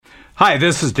Hi,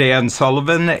 this is Dan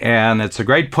Sullivan, and it's a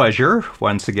great pleasure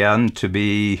once again to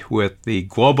be with the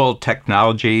Global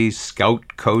Technology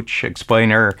Scout Coach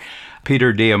Explainer,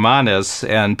 Peter Diamandis.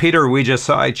 And Peter, we just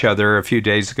saw each other a few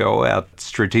days ago at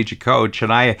Strategic Coach,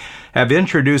 and I have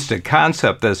introduced a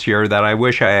concept this year that I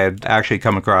wish I had actually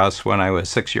come across when I was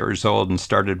 6 years old and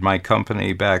started my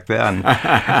company back then.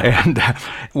 And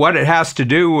what it has to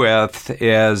do with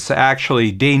is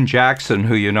actually Dean Jackson,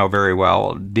 who you know very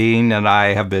well. Dean and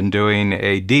I have been doing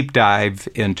a deep dive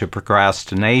into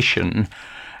procrastination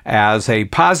as a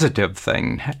positive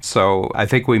thing. So I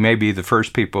think we may be the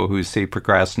first people who see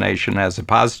procrastination as a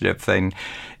positive thing.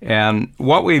 And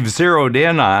what we've zeroed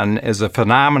in on is a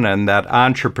phenomenon that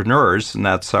entrepreneurs, and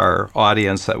that's our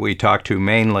audience that we talk to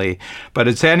mainly, but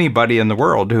it's anybody in the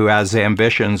world who has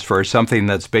ambitions for something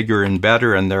that's bigger and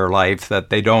better in their life that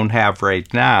they don't have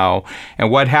right now. And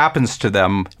what happens to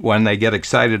them when they get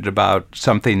excited about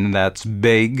something that's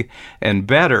big and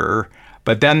better,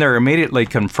 but then they're immediately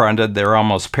confronted, they're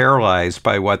almost paralyzed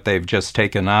by what they've just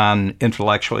taken on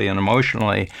intellectually and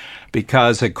emotionally,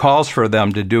 because it calls for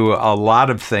them to do a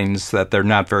lot of things that they're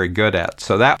not very good at.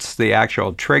 So that's the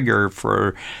actual trigger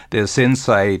for this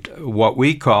insight, what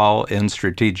we call in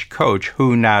Strategic Coach,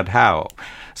 who, not how.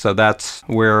 So that's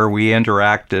where we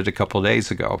interacted a couple of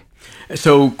days ago.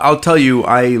 So I'll tell you,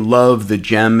 I love the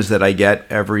gems that I get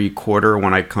every quarter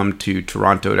when I come to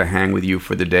Toronto to hang with you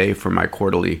for the day for my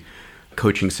quarterly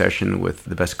coaching session with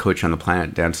the best coach on the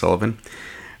planet, Dan Sullivan.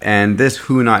 And this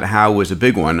who, not how was a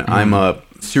big one. I'm a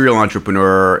serial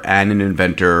entrepreneur and an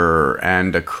inventor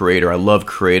and a creator. I love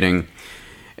creating.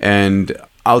 And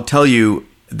I'll tell you,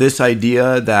 this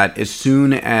idea that as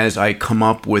soon as I come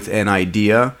up with an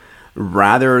idea,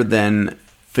 rather than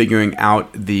figuring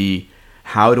out the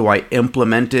how do I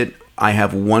implement it, I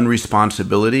have one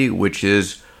responsibility, which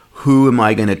is who am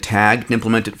I going to tag to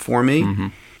implement it for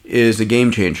me, is a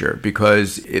game changer,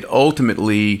 because it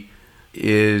ultimately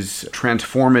is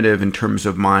transformative in terms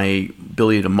of my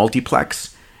ability to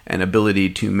multiplex and ability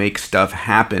to make stuff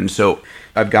happen. So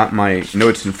I've got my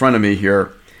notes in front of me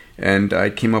here, and I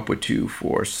came up with 2,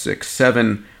 4, 6,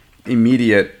 7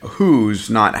 immediate who's,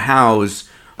 not how's,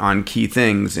 on key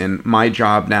things. And my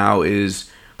job now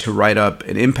is to write up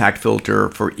an impact filter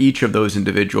for each of those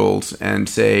individuals and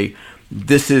say,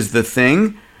 this is the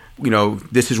thing.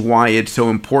 This is why it's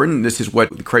so important. This is what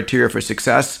the criteria for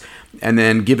success, and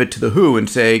then give it to the who and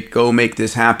say, go make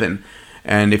this happen.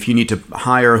 And if you need to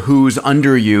hire who's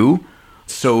under you,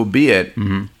 so be it.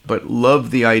 But love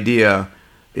the idea.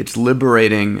 It's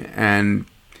liberating. And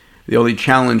the only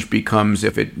challenge becomes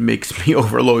if it makes me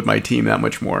overload my team that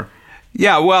much more.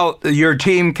 Yeah, well, your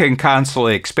team can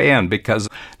constantly expand because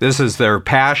this is their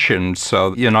passion.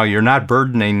 So, you're not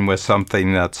burdening with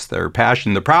something that's their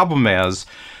passion. The problem is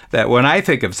that when I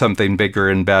think of something bigger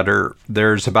and better,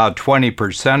 there's about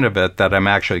 20% of it that I'm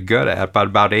actually good at, but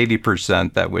about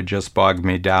 80% that would just bog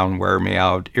me down, wear me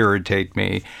out, irritate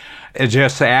me. It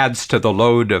just adds to the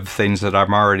load of things that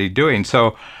I'm already doing.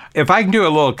 So if I can do a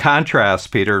little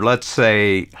contrast, Peter, let's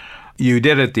say you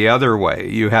did it the other way.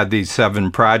 You had these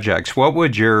 7 projects. What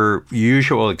would your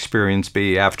usual experience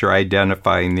be after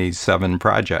identifying these 7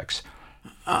 projects?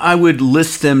 I would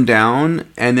list them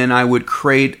down, and then I would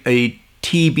create a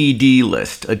TBD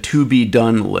list, a to be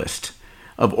done list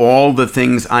of all the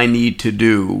things I need to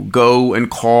do. Go and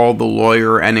call the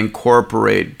lawyer and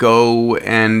incorporate. Go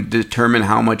and determine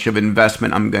how much of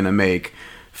investment I'm going to make.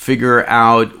 Figure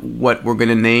out what we're going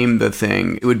to name the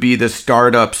thing. It would be the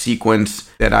startup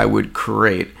sequence that I would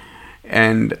create.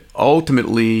 And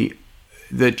ultimately,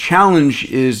 the challenge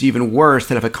is even worse,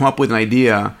 that if I come up with an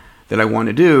idea that I want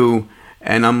to do,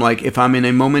 and I'm like, if I'm in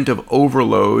a moment of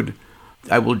overload,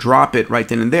 I will drop it right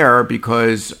then and there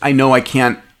because I know I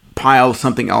can't pile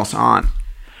something else on.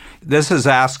 This is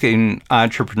asking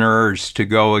entrepreneurs to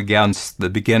go against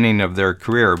the beginning of their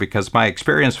career, because my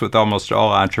experience with almost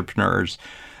all entrepreneurs,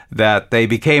 that they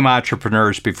became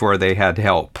entrepreneurs before they had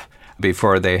help,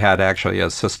 before they had actually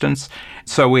assistance.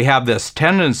 So we have this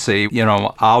tendency,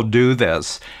 I'll do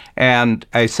this. And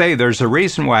I say there's a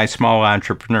reason why small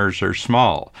entrepreneurs are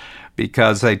small,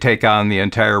 because they take on the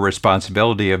entire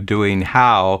responsibility of doing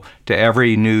how to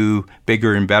every new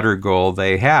bigger and better goal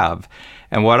they have.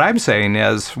 And what I'm saying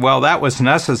is, well, that was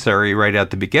necessary right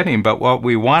at the beginning, but what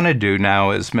we want to do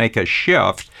now is make a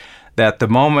shift that the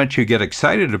moment you get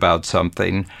excited about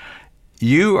something,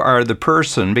 you are the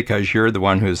person, because you're the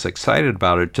one who's excited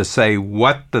about it, to say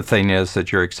what the thing is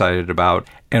that you're excited about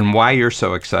and why you're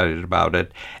so excited about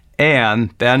it,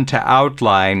 and then to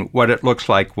outline what it looks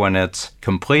like when it's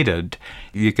completed.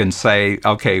 You can say,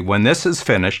 okay, when this is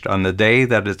finished, on the day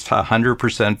that it's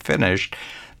 100% finished,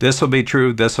 this will be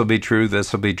true, this will be true,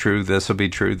 this will be true, this will be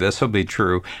true, this will be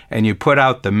true, and you put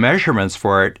out the measurements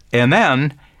for it, and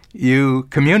then you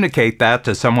communicate that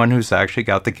to someone who's actually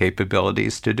got the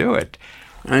capabilities to do it.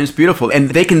 And it's beautiful. And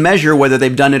they can measure whether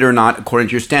they've done it or not according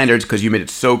to your standards because you made it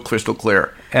so crystal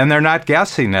clear. And they're not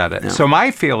guessing at it. Yeah. So my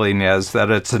feeling is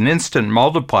that it's an instant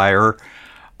multiplier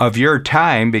of your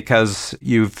time because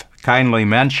you've kindly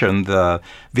mentioned the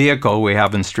vehicle we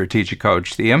have in Strategic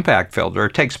Coach, the impact filter.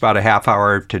 It takes about a half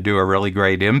hour to do a really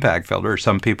great impact filter.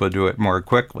 Some people do it more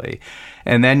quickly.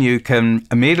 And then you can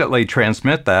immediately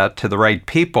transmit that to the right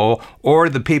people or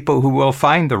the people who will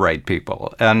find the right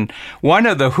people. And one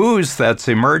of the who's that's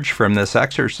emerged from this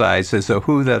exercise is a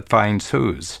who that finds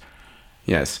who's.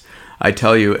 Yes, I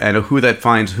tell you, and a who that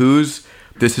finds who's,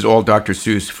 this is all Dr.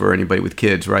 Seuss for anybody with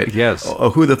kids, right? Yes. A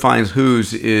who that finds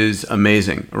who's is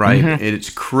amazing, right? Mm-hmm.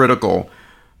 It's critical.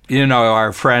 You know,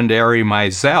 our friend Ari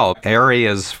Meisel, Ari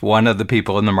is one of the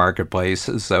people in the marketplace,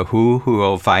 is a who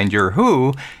will find your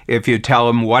who if you tell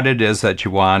him what it is that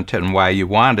you want and why you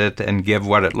want it and give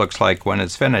what it looks like when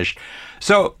it's finished.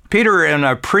 So, Peter, in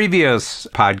a previous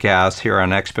podcast here on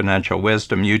Exponential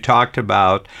Wisdom, you talked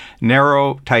about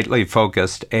narrow, tightly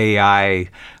focused AI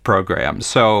programs.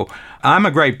 So I'm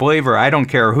a great believer. I don't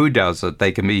care who does it.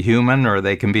 They can be human or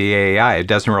they can be AI. It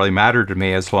doesn't really matter to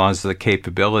me as long as the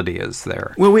capability is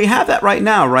there. Well, we have that right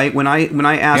now, right? When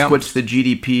I ask what's the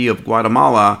GDP of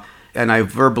Guatemala, and I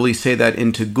verbally say that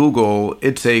into Google,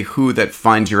 it's a who that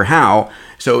finds your how.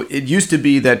 So it used to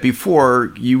be that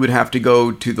before you would have to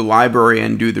go to the library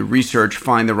and do the research,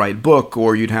 find the right book,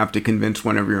 or you'd have to convince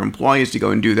one of your employees to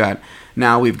go and do that.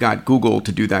 Now we've got Google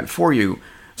to do that for you.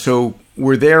 So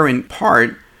we're there in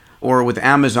part, or with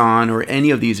Amazon or any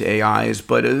of these AIs,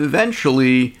 but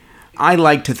eventually I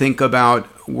like to think about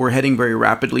we're heading very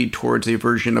rapidly towards a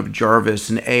version of Jarvis,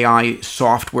 an AI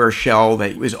software shell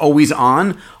that is always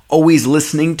on, always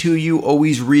listening to you,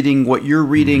 always reading what you're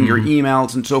reading, your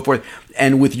emails and so forth,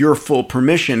 and with your full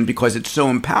permission because it's so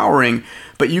empowering.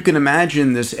 But you can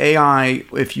imagine this AI,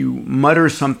 if you mutter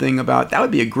something about, that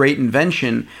would be a great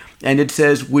invention, and it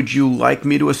says, would you like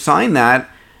me to assign that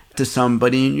to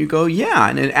somebody? And you go, yeah,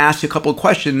 and it asks you a couple of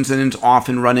questions, and it's off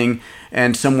and running,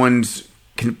 and someone's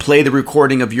can play the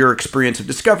recording of your experience of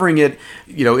discovering it,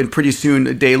 and pretty soon,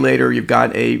 a day later, you've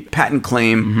got a patent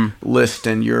claim list,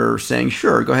 and you're saying,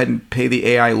 sure, go ahead and pay the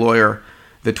AI lawyer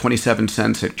the 27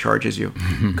 cents it charges you,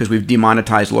 because we've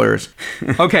demonetized lawyers.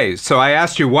 Okay, so I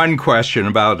asked you one question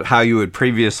about how you would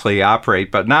previously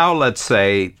operate, but now let's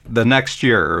say the next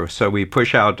year, so we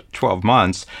push out 12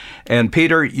 months, and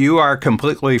Peter, you are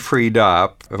completely freed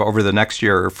up over the next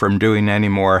year from doing any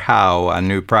more how on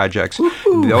new projects.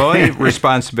 Woo-hoo. The only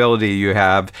responsibility you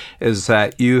have is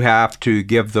that you have to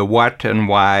give the what and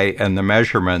why and the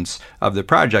measurements of the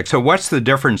project. So what's the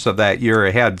difference of that year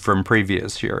ahead from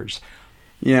previous years?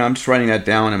 Yeah, I'm just writing that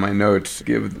down in my notes.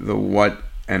 Give the what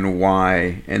and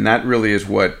why. And that really is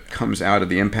what comes out of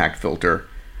the impact filter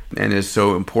and is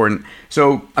so important.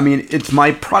 So, it's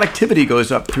my productivity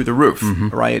goes up through the roof,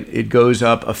 right? It goes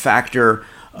up a factor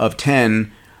of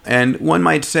 10. And one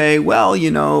might say, well,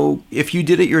 if you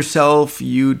did it yourself,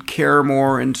 you'd care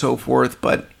more and so forth.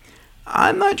 But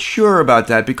I'm not sure about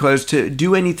that because to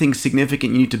do anything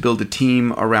significant, you need to build a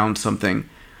team around something.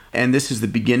 And this is the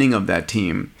beginning of that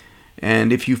team.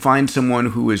 And if you find someone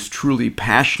who is truly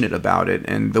passionate about it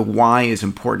and the why is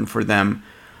important for them,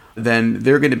 then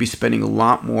they're going to be spending a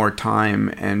lot more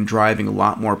time and driving a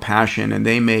lot more passion, and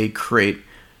they may create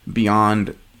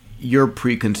beyond your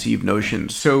preconceived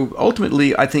notions. So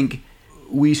ultimately, I think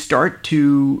we start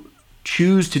to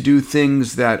choose to do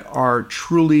things that are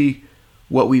truly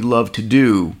what we love to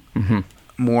do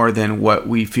more than what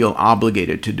we feel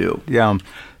obligated to do. Yeah.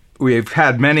 We've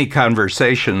had many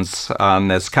conversations on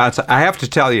this concept. I have to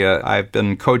tell you, I've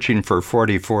been coaching for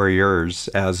 44 years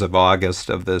as of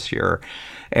August of this year.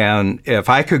 And if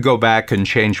I could go back and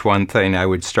change one thing, I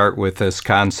would start with this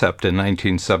concept in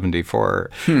 1974.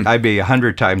 I'd be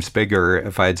 100 times bigger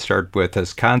if I'd start with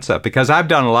this concept because I've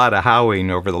done a lot of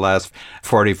howling over the last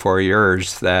 44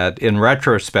 years that in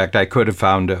retrospect, I could have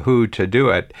found a who to do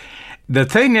it. The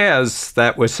thing is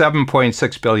that with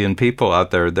 7.6 billion people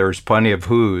out there, there's plenty of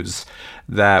who's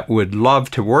that would love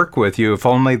to work with you if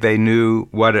only they knew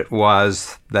what it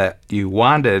was that you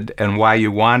wanted and why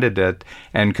you wanted it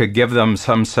and could give them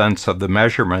some sense of the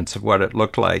measurements of what it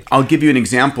looked like. I'll give you an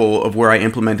example of where I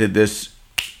implemented this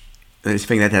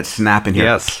thing that snap in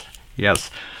here.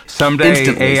 Yes. Someday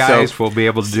instantly, AIs will be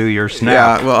able to do your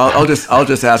snap. Yeah, well, I'll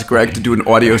just ask Greg to do an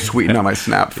audio sweeten on my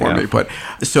snap for me. But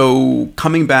so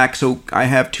coming back, so I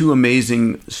have two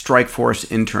amazing Strikeforce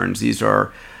interns. These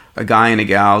are a guy and a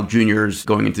gal, juniors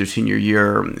going into their senior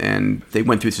year, and they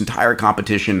went through this entire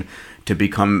competition to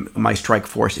become my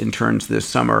Strikeforce interns this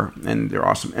summer, and they're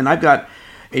awesome. And I've got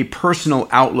a personal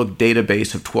Outlook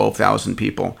database of 12,000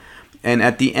 people. And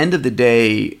at the end of the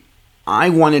day, I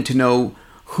wanted to know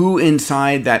who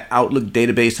inside that Outlook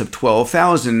database of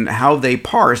 12,000, how they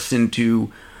parse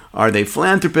into, are they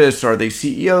philanthropists, are they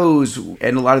CEOs?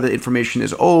 And a lot of the information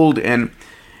is old, and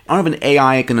I don't have an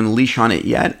AI I can unleash on it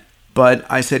yet. But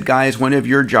I said, guys, one of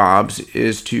your jobs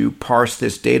is to parse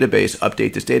this database,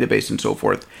 update this database, and so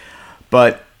forth.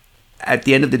 But at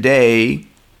the end of the day,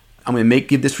 I'm going to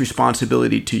give this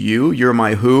responsibility to you. You're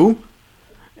my who.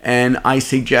 And I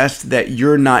suggest that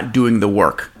you're not doing the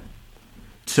work.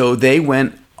 So they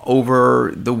went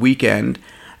over the weekend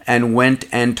and went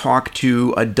and talked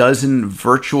to a dozen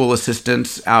virtual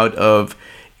assistants out of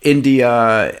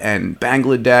India and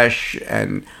Bangladesh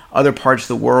and other parts of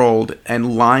the world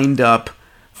and lined up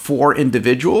 4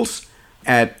 individuals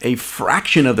at a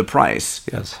fraction of the price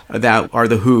that are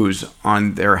the who's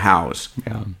on their house.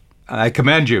 Yeah. I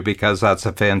commend you because that's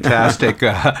a fantastic,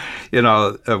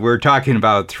 we're talking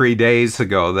about 3 days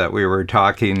ago that we were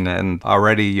talking and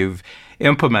already you've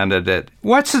implemented it.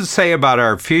 What's it say about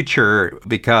our future?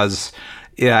 Because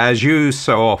as you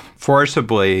so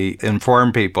forcibly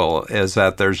inform people is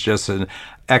that there's just an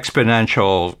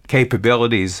exponential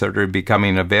capabilities that are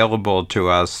becoming available to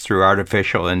us through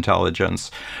artificial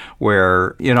intelligence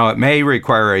where, it may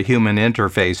require a human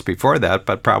interface before that,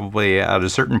 but probably at a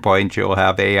certain point you'll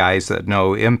have AIs that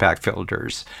know impact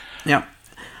filters. Yeah.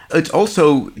 It's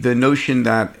also the notion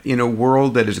that in a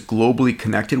world that is globally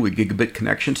connected with gigabit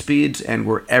connection speeds and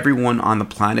where everyone on the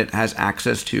planet has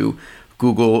access to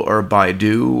Google or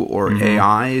Baidu or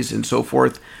AIs and so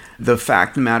forth, the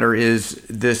fact of the matter is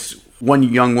this one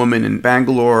young woman in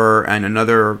Bangalore and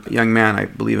another young man, I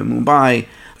believe, in Mumbai,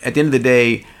 at the end of the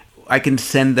day, I can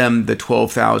send them the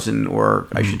 12,000, or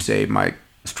I should say my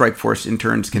Strikeforce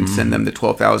interns can send them the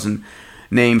 12,000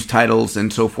 names, titles,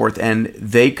 and so forth, and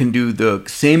they can do the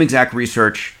same exact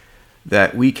research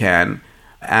that we can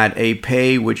at a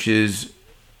pay which is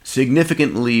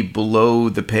significantly below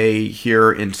the pay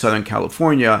here in Southern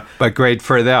California. But great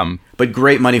for them. But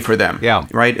great money for them. Yeah.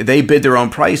 Right? They bid their own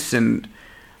price, and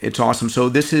it's awesome. So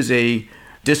this is a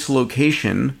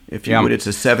dislocation, if you would. It's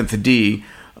a 7th D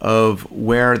of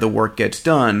where the work gets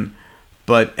done.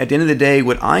 But at the end of the day,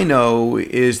 what I know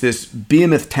is this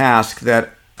behemoth task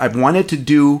that I've wanted to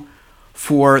do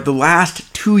for the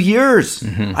last 2 years.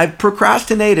 I've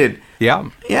procrastinated. Yeah.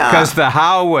 Because the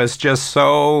how was just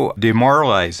so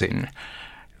demoralizing.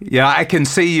 Yeah, I can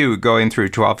see you going through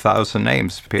 12,000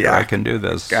 names, Peter. I can do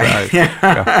this.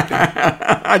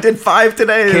 I did 5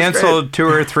 today. Canceled 2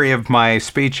 or 3 of my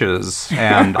speeches,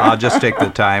 and I'll just take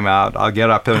the time out. I'll get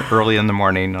up early in the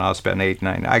morning, and I'll spend 8,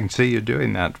 9. I can see you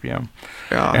doing that.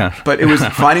 Yeah. But it was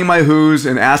finding my who's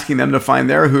and asking them to find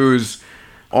their who's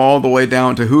all the way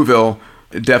down to Whoville.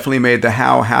 It definitely made the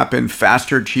how happen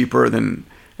faster, cheaper than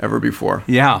ever before.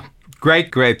 Yeah.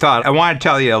 Great thought. I want to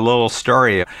tell you a little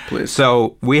story. Please.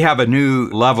 So we have a new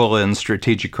level in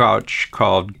Strategic Coach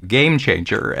called Game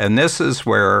Changer, and this is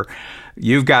where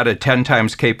you've got a 10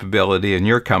 times capability in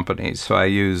your company. So I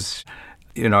use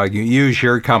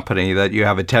your company that you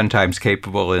have a 10 times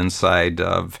capable inside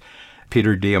of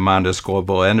Peter Diamandis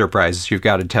Global Enterprises. You've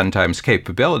got a 10 times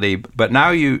capability, but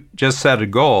now you just set a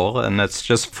goal, and that's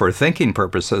just for thinking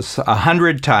purposes,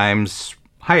 100 times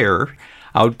higher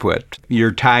output.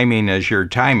 Your timing is your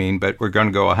timing, but we're going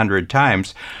to go 100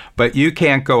 times. But you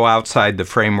can't go outside the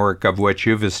framework of what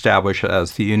you've established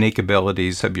as the unique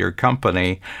abilities of your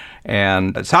company.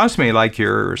 And it sounds to me like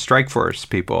your Strikeforce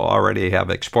people already have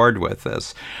explored with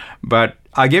this. But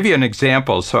I'll give you an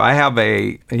example. So I have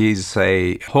he's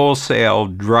a wholesale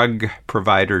drug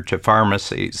provider to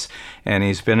pharmacies, and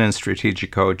he's been in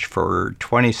Strategic Coach for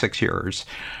 26 years.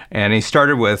 And he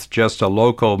started with just a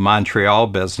local Montreal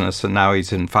business, and now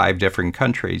he's in 5 different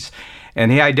countries. And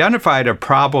he identified a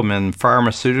problem in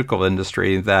pharmaceutical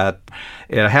industry that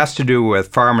it has to do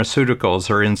with pharmaceuticals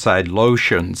or inside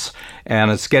lotions, and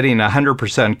it's getting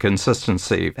 100%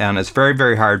 consistency. And it's very,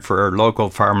 very hard for local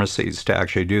pharmacies to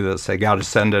actually do this. They got to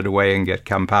send it away and get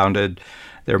compounded.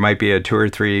 There might be a 2 or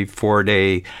 3, 4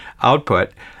 day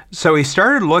output. So he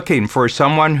started looking for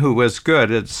someone who was good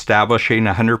at establishing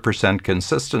 100%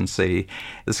 consistency.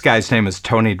 This guy's name is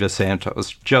Tony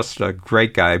DeSantos, just a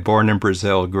great guy, born in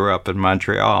Brazil, grew up in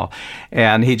Montreal.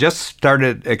 And he just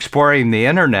started exploring the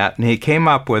internet, and he came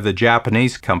up with a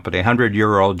Japanese company,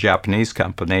 100-year-old Japanese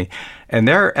company. And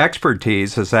their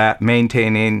expertise is at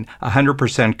maintaining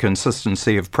 100%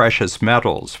 consistency of precious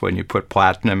metals when you put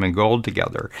platinum and gold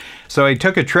together. So he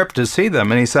took a trip to see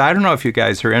them, and he said, I don't know if you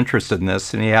guys are interested in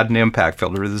this. And he had an impact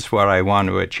filter. This is what I want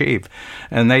to achieve.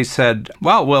 And they said,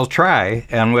 well, we'll try.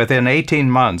 And within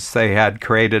 18 months, they had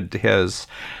created his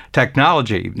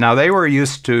technology. Now, they were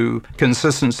used to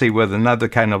consistency with another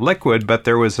kind of liquid, but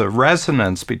there was a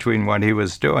resonance between what he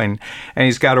was doing. And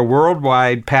he's got a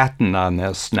worldwide patent on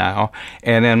this now.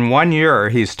 And in 1 year,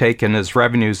 he's taken his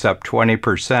revenues up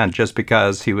 20% just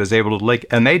because he was able to link.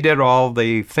 And they did all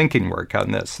the thinking work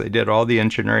on this. They did all the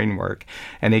engineering work.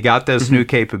 And he got this new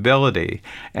capability.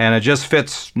 And it just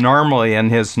fits normally in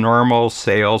his normal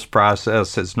sales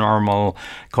process, his normal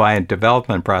client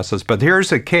development process. But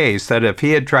here's a case that if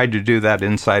he had tried to do that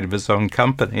inside of his own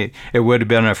company, it would have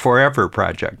been a forever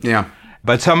project. Yeah.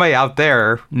 But somebody out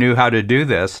there knew how to do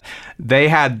this. They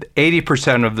had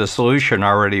 80% of the solution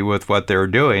already with what they're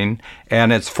doing,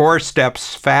 and it's 4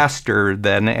 steps faster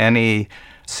than any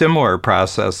similar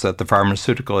process that the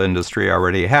pharmaceutical industry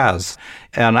already has.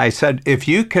 And I said, if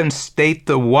you can state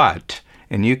the what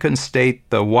and you can state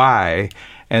the why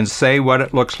and say what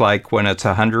it looks like when it's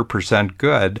 100%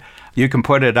 good, you can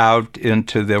put it out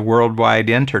into the worldwide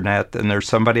internet, and there's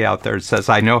somebody out there that says,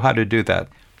 I know how to do that.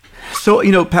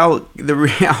 So, Pal, the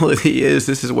reality is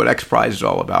this is what XPRIZE is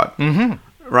all about,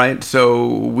 right? So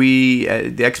we,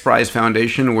 the XPRIZE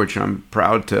Foundation, which I'm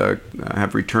proud to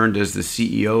have returned as the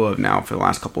CEO of now for the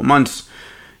last couple of months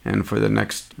and for the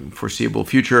next foreseeable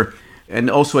future, and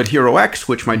also at HeroX,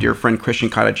 which my dear friend Christian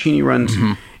Caracini runs,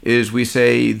 is we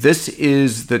say, this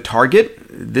is the target,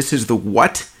 this is the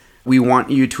what we want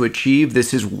you to achieve,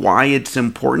 this is why it's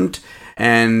important,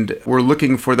 and we're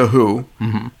looking for the who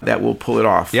that will pull it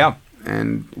off. Yeah.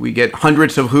 And we get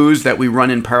hundreds of who's that we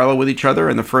run in parallel with each other,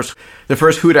 and the first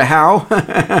who to how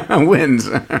wins.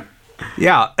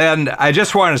 Yeah, and I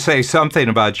just want to say something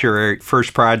about your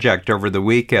first project over the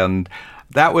weekend.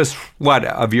 That was, what,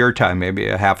 of your time, maybe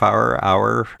a half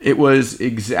hour? It was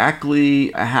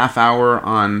exactly a half hour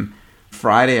on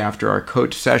Friday after our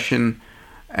coach session,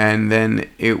 and then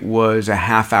it was a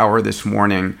half hour this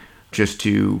morning just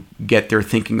to get their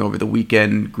thinking over the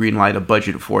weekend, greenlight a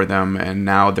budget for them, and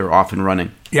now they're off and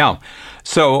running. Yeah.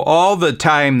 So all the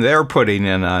time they're putting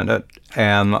in on it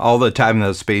and all the time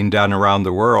that's being done around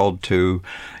the world to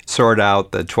sort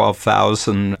out the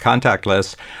 12,000 contact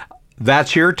lists,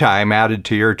 that's your time added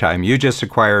to your time. You just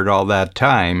acquired all that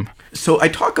time. So I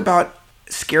talk about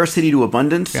scarcity to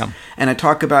abundance, and I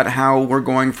talk about how we're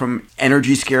going from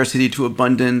energy scarcity to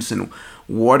abundance and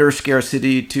water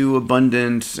scarcity to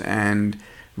abundance and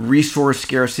resource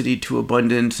scarcity to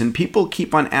abundance. And people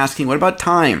keep on asking, what about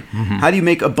time? How do you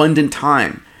make abundant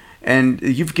time? And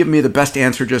you've given me the best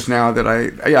answer just now that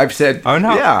I've said, oh,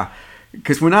 no. Yeah,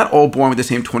 because we're not all born with the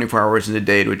same 24 hours in a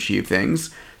day to achieve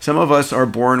things. Some of us are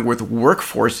born with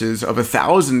workforces of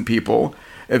 1,000 people,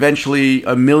 eventually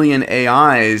 1 million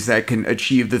AIs that can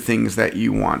achieve the things that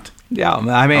you want. Yeah,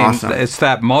 I mean, awesome. It's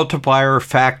that multiplier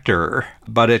factor,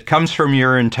 but it comes from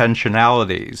your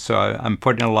intentionality. So I'm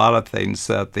putting a lot of things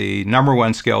that the number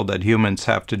one skill that humans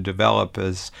have to develop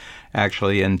is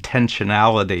actually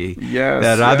intentionality.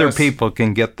 That other people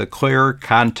can get the clear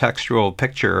contextual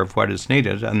picture of what is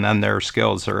needed, and then their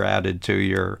skills are added to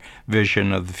your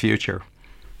vision of the future.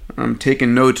 I'm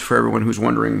taking notes for everyone who's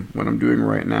wondering what I'm doing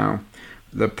right now.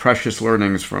 The precious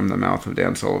learnings from the mouth of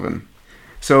Dan Sullivan.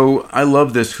 So I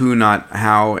love this who, not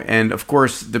how. And of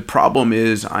course, the problem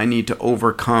is I need to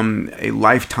overcome a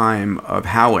lifetime of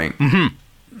howing.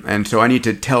 And so I need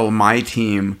to tell my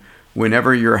team,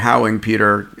 whenever you're howing,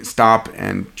 Peter, stop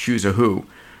and choose a who.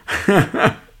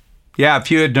 Yeah,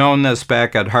 if you had known this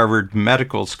back at Harvard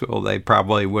Medical School, they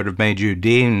probably would have made you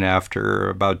dean after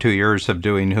about 2 years of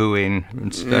doing hooing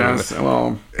instead of...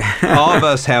 Well... All of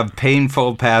us have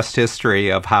painful past history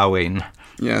of howing.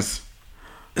 Yes.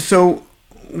 So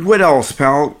what else,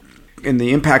 pal? In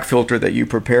the impact filter that you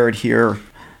prepared here,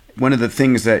 one of the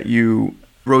things that you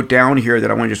wrote down here that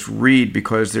I want to just read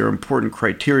because they're important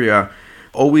criteria,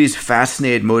 always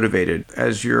fascinated, motivated.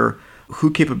 As your who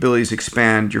capabilities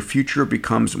expand, your future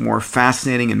becomes more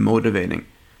fascinating and motivating.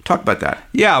 Talk about that.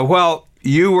 Yeah, well,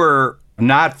 you were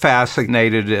not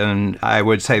fascinated, and I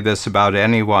would say this about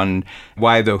anyone,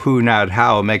 why the who, not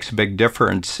how makes a big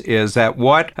difference, is that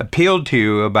what appealed to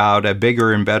you about a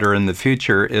bigger and better in the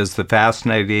future is the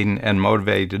fascinating and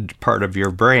motivated part of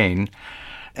your brain.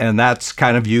 And that's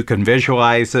kind of, you can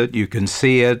visualize it, you can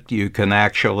see it, you can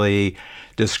actually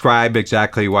describe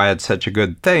exactly why it's such a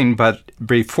good thing. But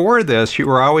before this, you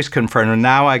were always confronted,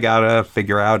 now I got to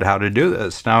figure out how to do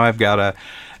this. Now I've got to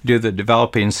do the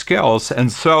developing skills.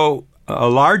 And so a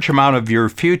large amount of your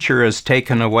future is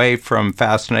taken away from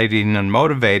fascinating and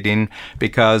motivating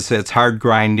because it's hard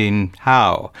grinding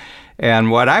how.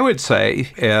 And what I would say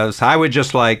is I would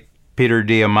just like Peter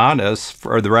Diamandis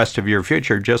for the rest of your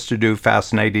future just to do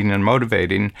fascinating and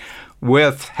motivating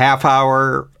with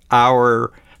half-hour,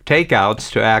 hour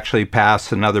takeouts to actually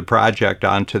pass another project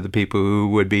on to the people who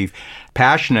would be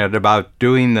passionate about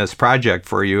doing this project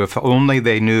for you if only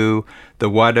they knew the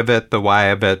what of it, the why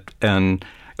of it, and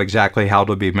exactly how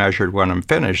to be measured when I'm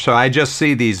finished. So I just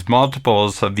see these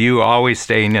multiples of you always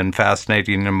staying in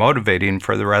fascinating and motivating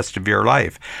for the rest of your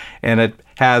life. And it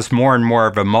has more and more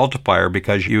of a multiplier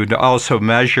because you also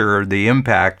measure the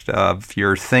impact of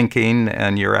your thinking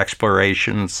and your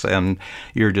explorations and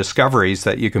your discoveries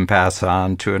that you can pass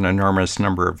on to an enormous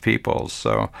number of people.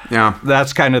 So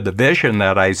that's kind of the vision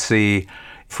that I see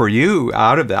for you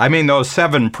out of that. I mean, those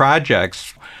 7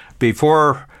 projects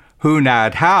before Who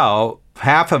Not How,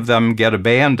 half of them get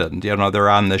abandoned. You know, they're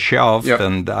on the shelf,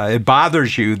 and it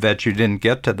bothers you that you didn't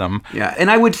get to them. Yeah, and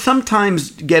I would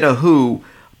sometimes get a who,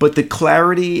 but the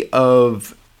clarity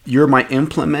of you're my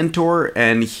implementor,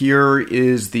 and here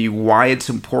is the why it's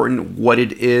important, what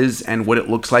it is, and what it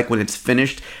looks like when it's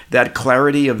finished. That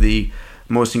clarity of the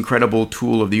most incredible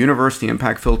tool of the universe, the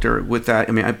impact filter. With that,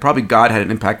 I mean, probably God had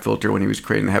an impact filter when he was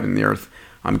creating the heaven and the earth.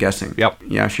 I'm guessing. Yep.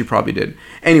 Yeah, she probably did.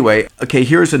 Anyway, okay,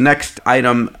 here's the next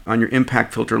item on your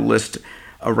impact filter list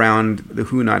around the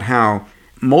who, not how.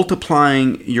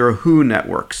 Multiplying your who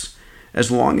networks. As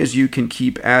long as you can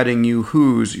keep adding new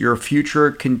who's, your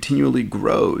future continually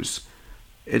grows.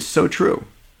 It's so true.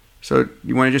 So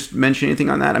you want to just mention anything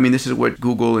on that? I mean, this is what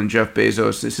Google and Jeff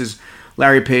Bezos, this is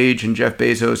Larry Page and Jeff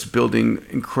Bezos building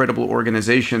incredible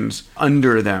organizations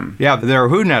under them. Yeah, they're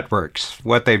who networks.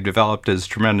 What they've developed is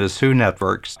tremendous who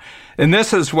networks. And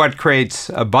this is what creates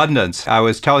abundance. I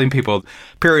was telling people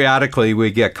periodically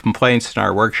we get complaints in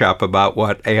our workshop about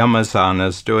what Amazon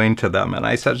is doing to them. And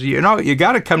I said, you know, you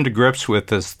got to come to grips with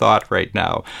this thought right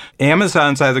now.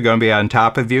 Amazon's either going to be on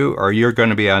top of you or you're going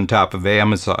to be on top of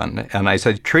Amazon. And I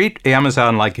said, treat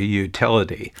Amazon like a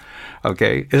utility.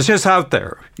 Okay, it's just out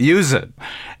there. Use it.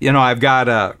 You know, I've got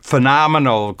a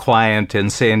phenomenal client in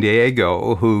San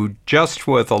Diego who just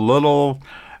with a little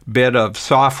bit of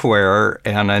software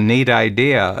and a neat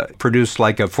idea produced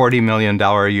like a $40 million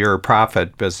a year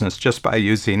profit business just by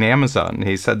using Amazon.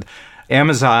 He said,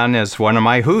 Amazon is one of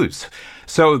my who's.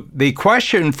 So the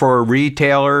question for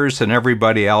retailers and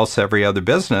everybody else, every other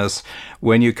business,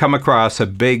 when you come across a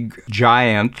big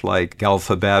giant like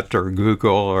Alphabet or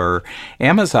Google or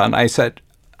Amazon, I said,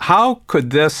 how could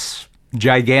this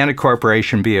gigantic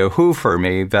corporation be a who for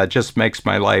me that just makes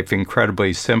my life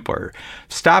incredibly simpler?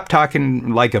 Stop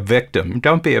talking like a victim.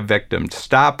 Don't be a victim.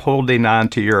 Stop holding on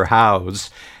to your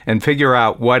hows and figure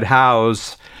out what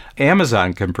hows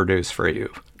Amazon can produce for you.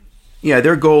 Yeah,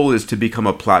 their goal is to become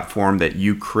a platform that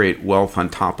you create wealth on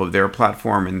top of their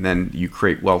platform, and then you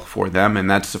create wealth for them. And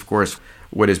that's, of course,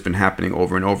 what has been happening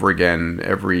over and over again.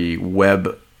 Every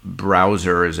web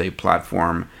browser is a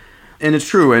platform. And it's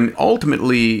true. And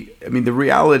ultimately, I mean, the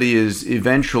reality is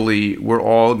eventually we're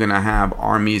all going to have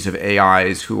armies of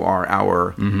AIs who are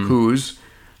our who's,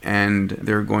 and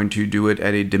they're going to do it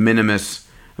at a de minimis.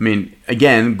 I mean,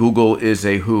 again, Google is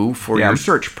a who for your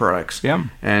search products. Yeah.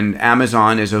 And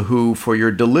Amazon is a who for your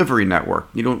delivery network.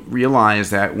 You don't realize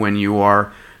that when you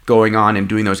are going on and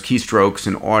doing those keystrokes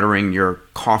and ordering your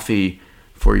coffee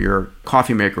for your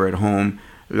coffee maker at home,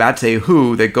 that's a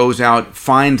who that goes out,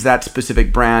 finds that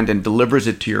specific brand and delivers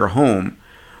it to your home,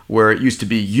 where it used to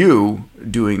be you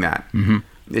doing that.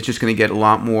 It's just going to get a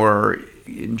lot more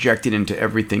injected into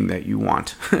everything that you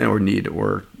want or need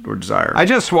or desire. I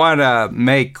just want to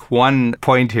make one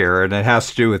point here, and it has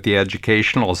to do with the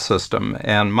educational system.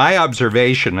 And my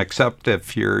observation, except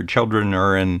if your children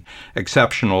are in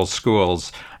exceptional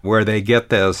schools where they get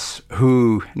this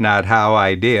who, not how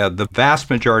idea, the vast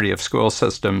majority of school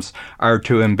systems are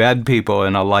to embed people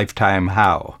in a lifetime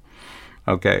how.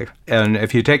 Okay. And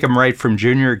if you take them right from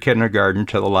junior kindergarten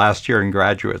to the last year in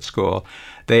graduate school,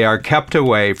 they are kept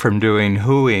away from doing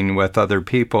whoing with other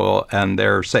people, and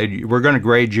they're saying, we're going to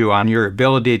grade you on your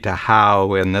ability to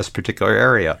how in this particular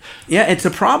area. Yeah, it's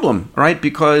a problem, right?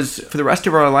 Because for the rest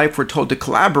of our life, we're told to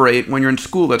collaborate. When you're in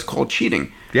school, that's called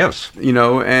cheating. Yes.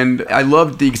 And I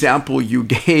loved the example you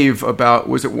gave about,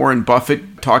 was it Warren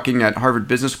Buffett talking at Harvard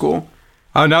Business School?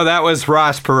 Oh, no, that was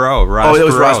Ross Perot. That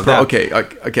was Ross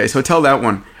Perot. Okay, so tell that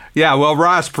one. Yeah, well,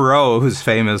 Ross Perot, who's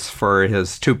famous for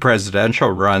his 2 presidential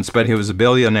runs, but he was a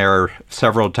billionaire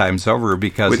several times over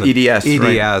because of EDS.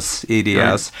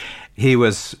 Right. He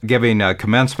was giving a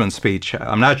commencement speech.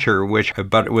 I'm not sure which,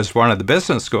 but it was one of the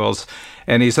business schools.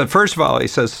 And he said, first of all, he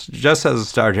says, just as a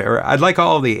start here, I'd like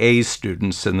all the A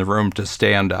students in the room to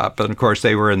stand up. And of course,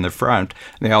 they were in the front.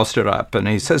 And they all stood up. And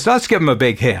he says, let's give them a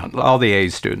big hand, all the A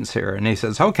students here. And he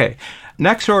says, okay,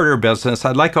 next order of business,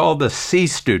 I'd like all the C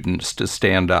students to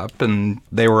stand up. And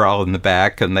they were all in the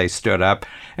back and they stood up.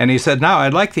 And he said, now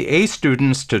I'd like the A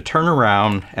students to turn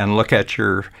around and look at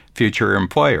your future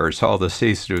employers, all the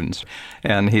C students.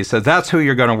 And he said, that's who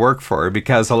you're going to work for,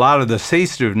 because a lot of the C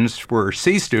students were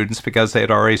C students because they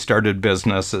had already started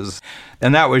businesses.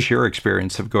 And that was your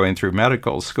experience of going through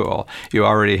medical school. You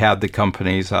already had the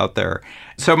companies out there.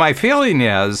 So my feeling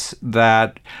is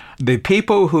that the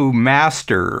people who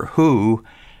master who,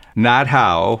 not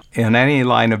how, in any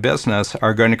line of business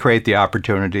are going to create the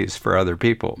opportunities for other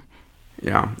people.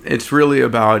 Yeah, it's really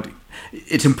about,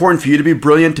 it's important for you to be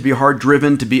brilliant, to be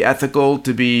hard-driven, to be ethical,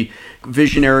 to be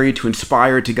visionary, to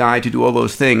inspire, to guide, to do all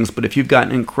those things. But if you've got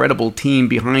an incredible team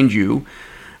behind you,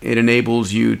 it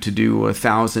enables you to do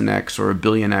 1,000x or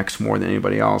 1,000,000,000x more than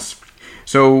anybody else.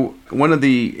 So one of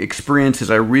the experiences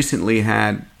I recently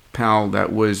had, pal,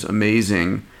 that was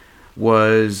amazing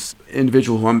was an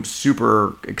individual who I'm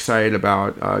super excited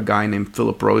about, a guy named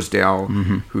Philip Rosedale,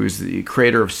 who's the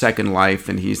creator of Second Life,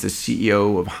 and he's the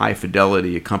CEO of High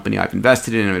Fidelity, a company I've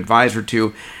invested in and an advisor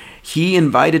to. He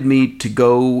invited me to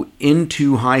go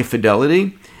into High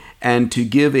Fidelity and to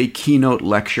give a keynote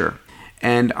lecture.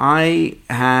 And I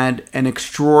had an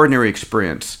extraordinary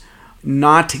experience,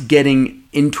 not getting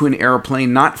into an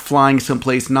airplane, not flying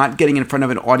someplace, not getting in front of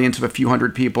an audience of a few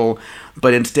hundred people,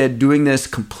 but instead doing this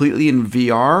completely in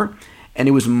VR, and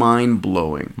it was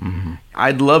mind-blowing.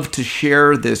 I'd love to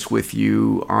share this with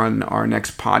you on our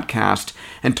next podcast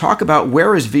and talk about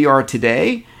where is VR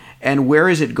today and where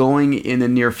is it going in the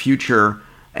near future,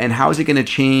 and how is it going to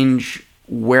change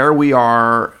where we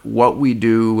are, what we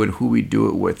do, and who we do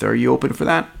it with. Are you open for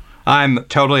that? I'm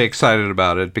totally excited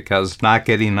about it because not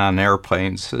getting on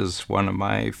airplanes is one of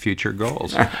my future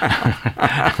goals. All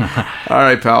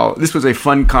right, pal. This was a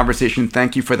fun conversation.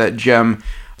 Thank you for that gem.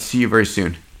 See you very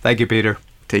soon. Thank you, Peter.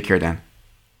 Take care, Dan.